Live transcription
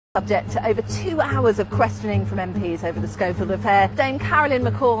Subject to over 2 hours of questioning from MPs over the Schofield affair, Dame Carolyn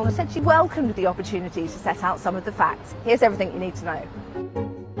McCall said she welcomed the opportunity to set out some of the facts. Here's everything you need to know.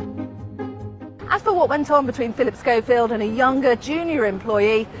 As for what went on between Philip Schofield and a younger, junior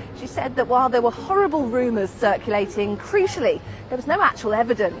employee, she said that while there were horrible rumours circulating, crucially, there was no actual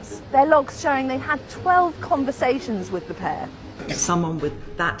evidence. Their logs showing they had 12 conversations with the pair. Someone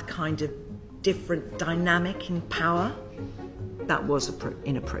with that kind of different dynamic and power, that was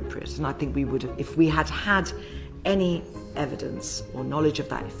inappropriate. And I think we would have, if we had had any evidence or knowledge of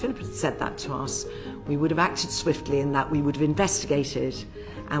that, if Philip had said that to us, we would have acted swiftly in that we would have investigated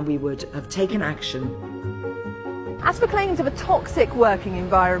and we would have taken action. As for claims of a toxic working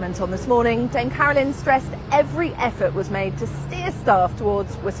environment on This Morning, Dame Carolyn stressed every effort was made to steer staff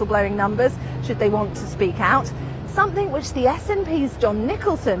towards whistleblowing numbers should they want to speak out. Something which the SNP's John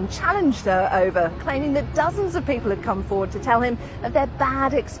Nicholson challenged her over, claiming that dozens of people had come forward to tell him of their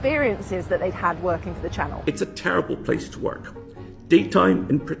bad experiences that they'd had working for the channel. It's a terrible place to work. Daytime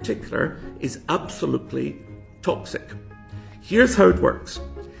in particular is absolutely toxic. Here's how it works.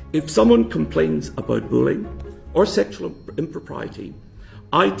 If someone complains about bullying or sexual impropriety,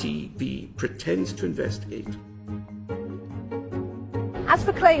 ITV pretends to investigate. As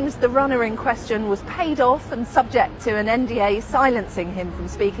for claims the runner in question was paid off and subject to an NDA silencing him from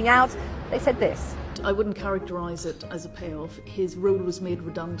speaking out, they said this. I wouldn't characterise it as a payoff. His role was made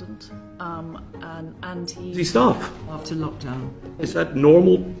redundant and he... staff? After lockdown. Is that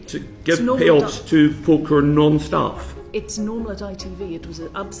normal to give payoffs to folk who are non-staff? It's normal at ITV. It was an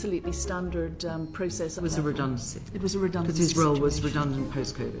absolutely standard process. It was a redundancy. It was a redundancy. Because his role situation. was redundant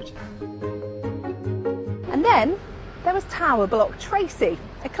post-COVID. And then there was Tower Block Tracy,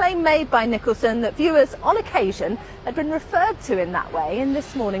 a claim made by Nicholson that viewers on occasion had been referred to in that way in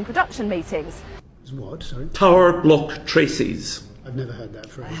This Morning production meetings. What, sorry? Tower Block Tracy's. I've never heard that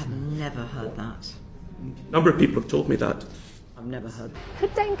phrase. I have never heard that. A number of people have told me that. I've never heard.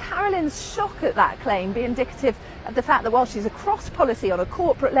 Could Dame Carolyn's shock at that claim be indicative of the fact that while she's across policy on a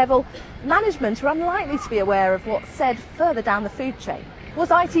corporate level, management are unlikely to be aware of what's said further down the food chain? Was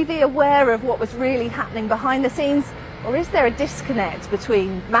ITV aware of what was really happening behind the scenes? Or is there a disconnect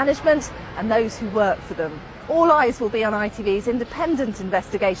between management and those who work for them? All eyes will be on ITV's independent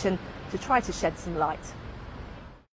investigation to try to shed some light.